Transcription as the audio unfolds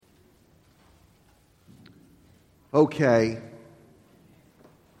Okay,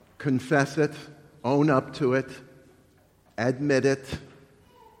 confess it, own up to it, admit it.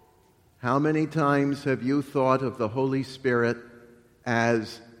 How many times have you thought of the Holy Spirit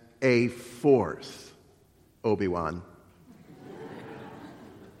as a force, Obi-Wan?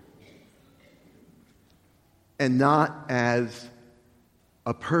 And not as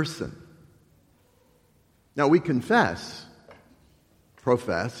a person? Now, we profess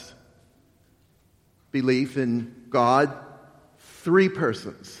belief in God, three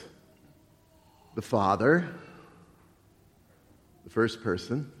persons. The Father, the first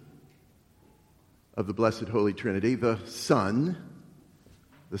person of the Blessed Holy Trinity, the Son,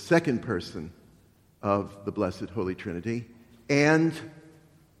 the second person of the Blessed Holy Trinity, and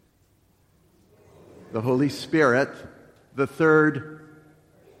the Holy Spirit, the third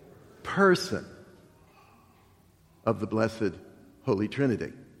person of the Blessed Holy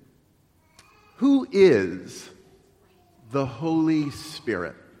Trinity. Who is the Holy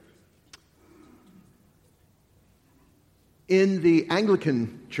Spirit? In the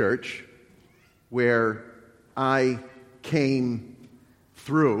Anglican Church, where I came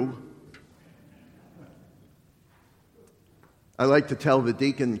through, I like to tell the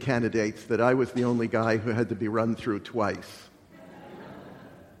deacon candidates that I was the only guy who had to be run through twice.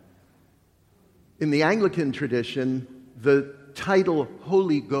 In the Anglican tradition, the title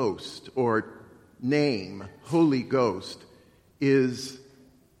Holy Ghost, or name Holy Ghost, is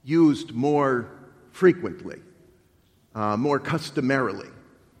used more frequently, more customarily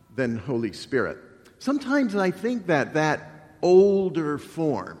than Holy Spirit. Sometimes I think that older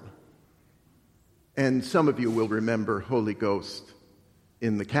form, and some of you will remember Holy Ghost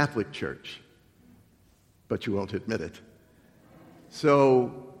in the Catholic Church, but you won't admit it.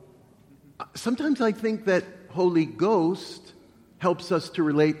 So sometimes I think that Holy Ghost helps us to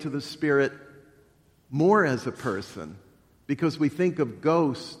relate to the Spirit more as a person, because we think of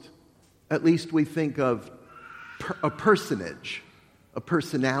ghost, at least we think of a personage, a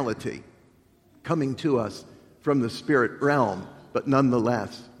personality coming to us from the spirit realm, but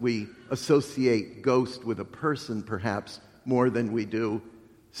nonetheless, we associate ghost with a person perhaps more than we do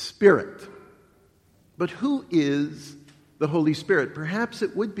spirit. But who is the Holy Spirit? Perhaps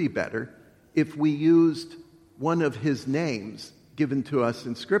it would be better if we used one of his names given to us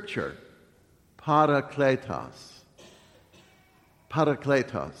in Scripture, Parakletos.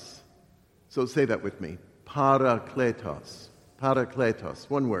 Parakletos. So say that with me. Parakletos. Parakletos.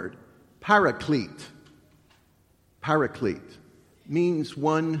 One word. Paraclete. Paraclete means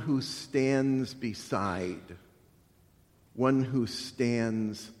one who stands beside, one who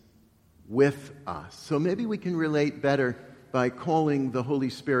stands with us. So maybe we can relate better by calling the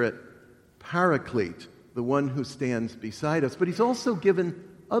Holy Spirit Paraclete, the one who stands beside us. But he's also given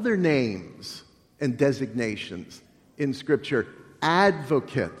other names and designations in Scripture.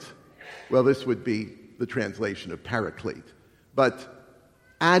 Advocate. Well, this would be the translation of Paraclete. But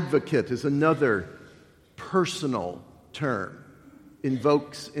advocate is another personal term.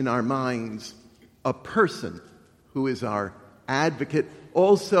 Invokes in our minds a person who is our advocate.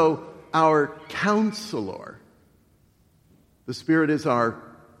 Also, our counselor. The Spirit is our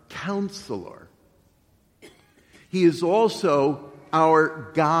counselor. He is also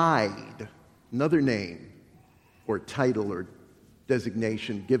our guide. Another name or title or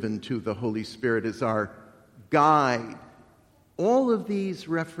designation given to the Holy Spirit is our guide. All of these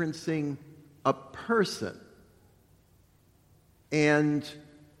referencing a person. And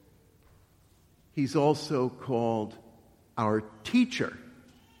he's also called our teacher.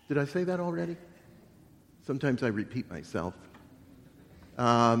 Did I say that already? Sometimes I repeat myself.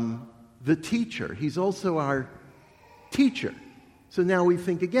 The teacher. He's also our teacher. So now we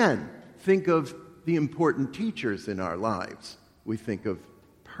think again. Think of the important teachers in our lives. We think of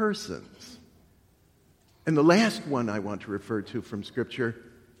persons. And the last one I want to refer to from Scripture,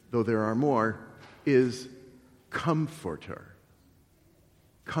 though there are more, is Comforter.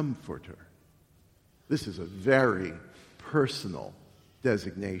 Comforter. This is a very personal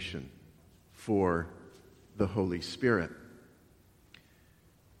designation for the Holy Spirit.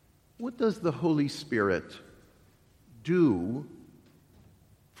 What does the Holy Spirit do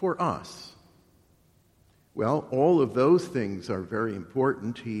for us? Well, all of those things are very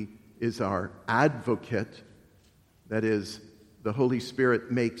important. He is our advocate. That is, the Holy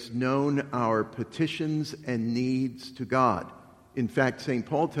Spirit makes known our petitions and needs to God. In fact, St.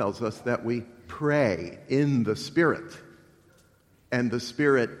 Paul tells us that we pray in the Spirit, and the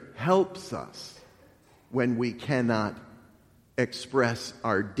Spirit helps us when we cannot express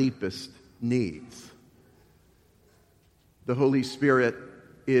our deepest needs. The Holy Spirit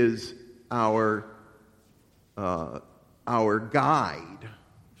is our our guide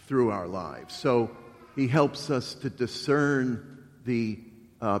through our lives. So he helps us to discern the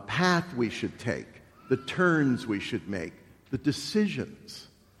path we should take, the turns we should make, the decisions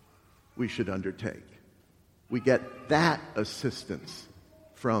we should undertake. We get that assistance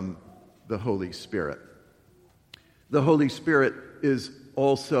from the Holy Spirit. The Holy Spirit is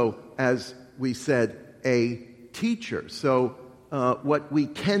also, as we said, a teacher. So what we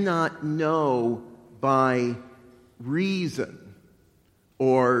cannot know by reason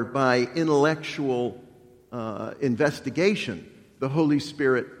or by intellectual investigation, the Holy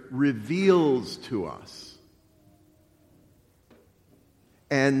Spirit reveals to us.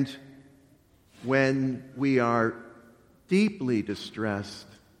 And when we are deeply distressed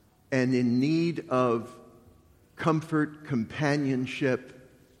and in need of comfort, companionship,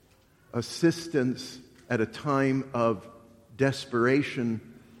 assistance at a time of desperation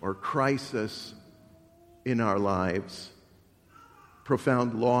or crisis in our lives,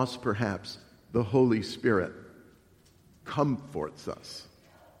 profound loss perhaps, the Holy Spirit comforts us,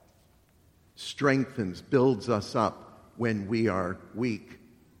 strengthens, builds us up when we are weak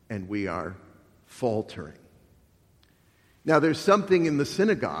and we are faltering. Now, there's something in the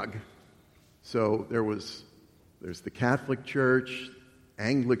synagogue. So there's the Catholic Church,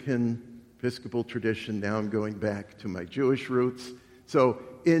 Anglican, Episcopal tradition. Now I'm going back to my Jewish roots. So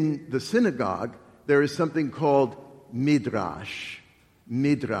in the synagogue, there is something called midrash.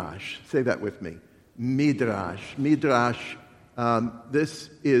 Midrash. Say that with me. Midrash. Midrash. This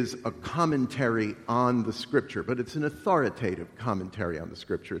is a commentary on the Scripture, but it's an authoritative commentary on the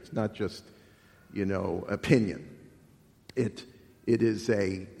Scripture. It's not just, opinion. It is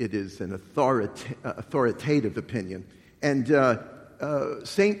an authoritative opinion. And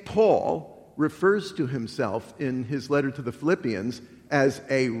St. Paul refers to himself in his letter to the Philippians as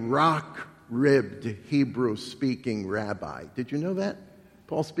a rock-ribbed Hebrew-speaking rabbi. Did you know that?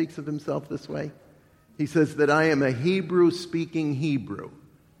 Paul speaks of himself this way. He says that I am a Hebrew-speaking Hebrew.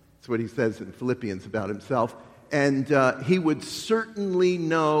 That's what he says in Philippians about himself. And he would certainly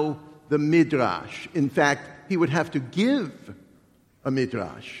know the midrash. In fact, he would have to give a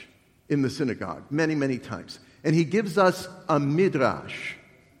midrash in the synagogue many, many times. And he gives us a midrash.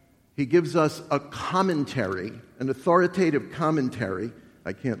 He gives us a commentary, an authoritative commentary.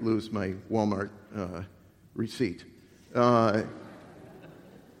 I can't lose my Walmart receipt.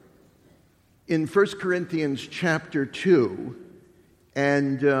 In 1 Corinthians chapter 2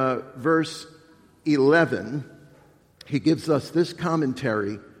 and verse 11, he gives us this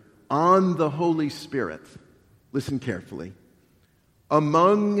commentary on the Holy Spirit. Listen carefully.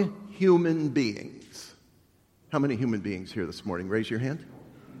 Among human beings. How many human beings here this morning? Raise your hand.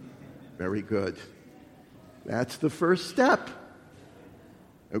 Very good. That's the first step.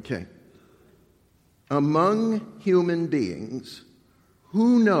 Okay. Among human beings,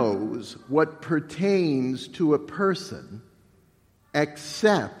 who knows what pertains to a person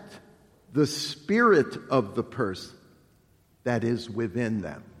except the spirit of the person that is within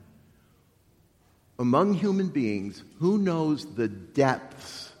them? Among human beings, who knows the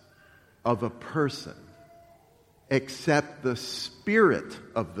depths of a person except the spirit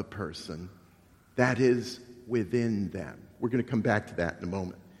of the person that is within them? We're going to come back to that in a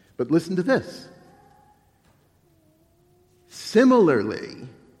moment. But listen to this. Similarly,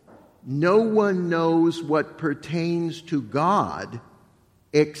 no one knows what pertains to God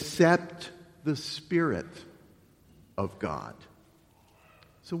except the Spirit of God.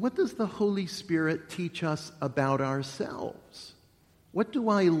 So what does the Holy Spirit teach us about ourselves? What do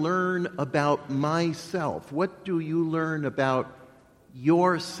I learn about myself? What do you learn about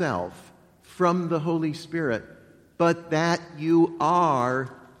yourself from the Holy Spirit, but that you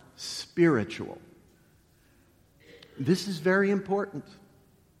are spiritual? This is very important.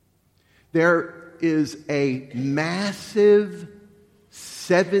 There is a massive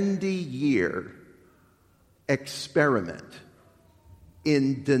 70-year experiment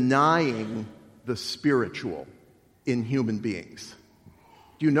in denying the spiritual in human beings.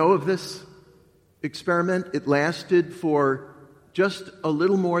 Do you know of this experiment? It lasted for just a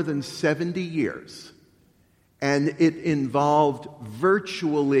little more than 70 years. And it involved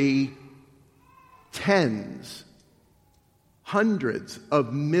virtually hundreds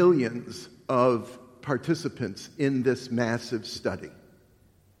of millions of participants in this massive study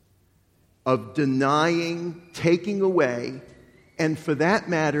of denying, taking away, and for that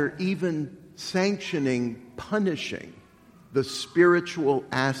matter, even sanctioning, punishing the spiritual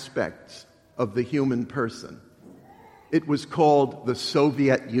aspects of the human person. It was called the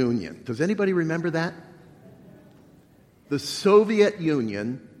Soviet Union. Does anybody remember that? The Soviet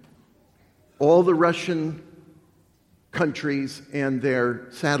Union, all the Russian countries and their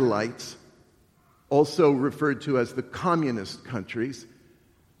satellites, also referred to as the communist countries,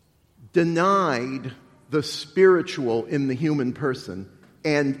 denied the spiritual in the human person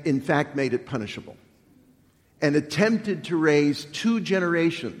and, in fact, made it punishable, and attempted to raise 2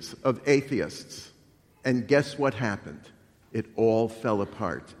 generations of atheists. And guess what happened? It all fell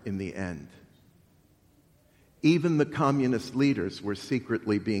apart in the end. Even the communist leaders were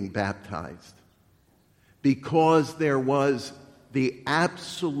secretly being baptized because there was the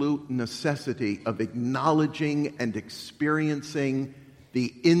absolute necessity of acknowledging and experiencing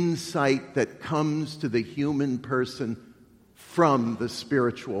the insight that comes to the human person from the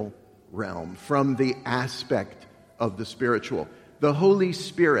spiritual realm, from the aspect of the spiritual. The Holy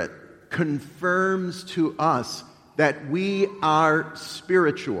Spirit confirms to us that we are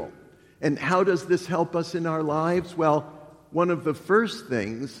spiritual. And how does this help us in our lives? Well, one of the first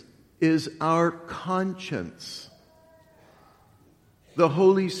things is our conscience. The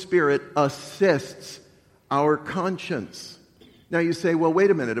Holy Spirit assists our conscience. Now you say, well, wait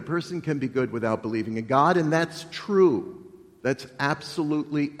a minute, a person can be good without believing in God, and that's true. That's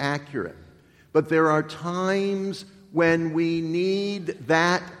absolutely accurate. But there are times when we need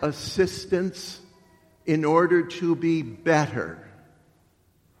that assistance in order to be better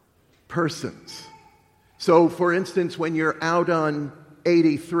persons. So, for instance, when you're out on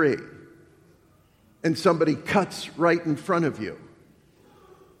 83 and somebody cuts right in front of you,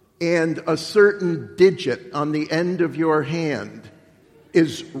 and a certain digit on the end of your hand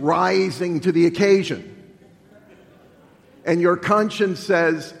is rising to the occasion, and your conscience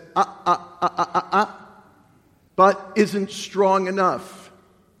says, but isn't strong enough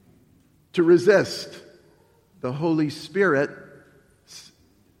to resist. The Holy Spirit,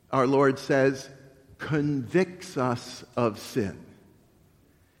 our Lord says, convicts us of sin.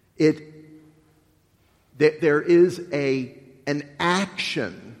 There is an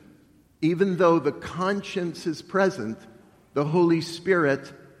action, even though the conscience is present, the Holy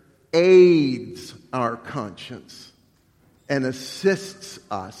Spirit aids our conscience and assists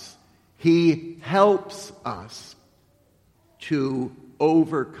us. He helps us to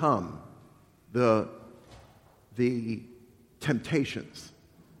overcome the temptations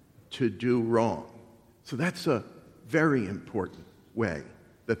to do wrong. So that's a very important way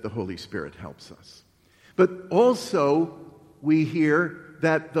that the Holy Spirit helps us. But also, we hear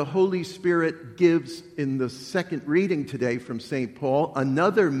that the Holy Spirit gives, in the second reading today from St. Paul,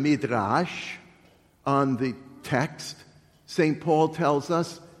 another midrash on the text. St. Paul tells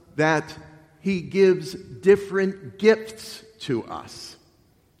us that he gives different gifts to us,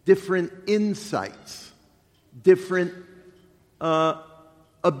 different insights, different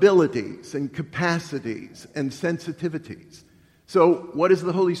abilities and capacities and sensitivities. So what is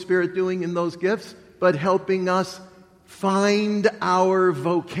the Holy Spirit doing in those gifts? But helping us find our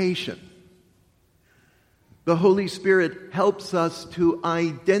vocation. The Holy Spirit helps us to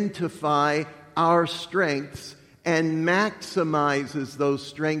identify our strengths and maximizes those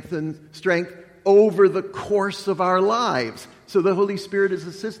strength over the course of our lives. So the Holy Spirit is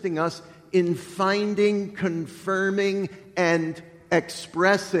assisting us in finding, confirming, and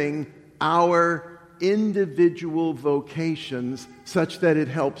expressing our individual vocations such that it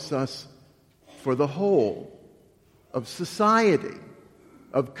helps us for the whole of society,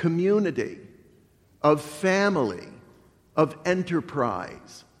 of community, of family, of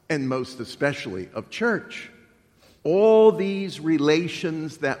enterprise, and most especially of church. All these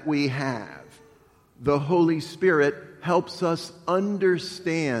relations that we have, the Holy Spirit helps us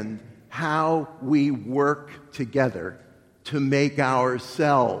understand how we work together to make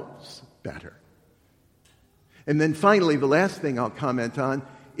ourselves better. And then finally, the last thing I'll comment on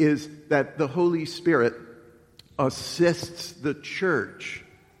is that the Holy Spirit assists the church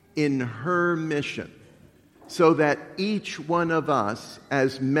in her mission so that each one of us,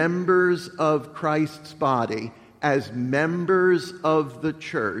 as members of Christ's body, as members of the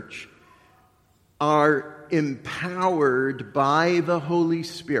church, are empowered by the Holy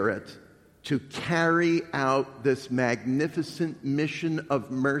Spirit to carry out this magnificent mission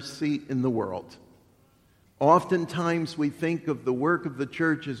of mercy in the world. Oftentimes we think of the work of the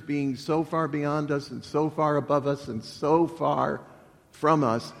church as being so far beyond us and so far above us and so far from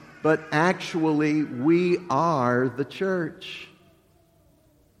us, but actually we are the church.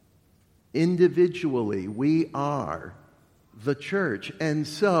 Individually, we are the church. And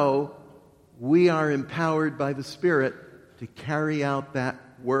so we are empowered by the Spirit to carry out that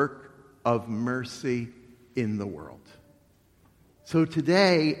work of mercy in the world. So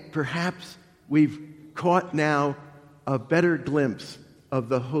today, perhaps we've caught now a better glimpse of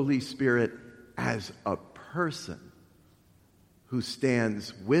the Holy Spirit as a person who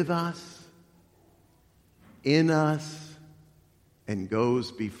stands with us, in us, and goes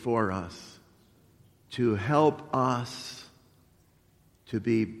before us to help us to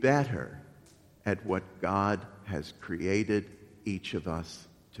be better at what God has created each of us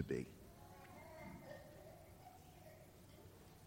to be.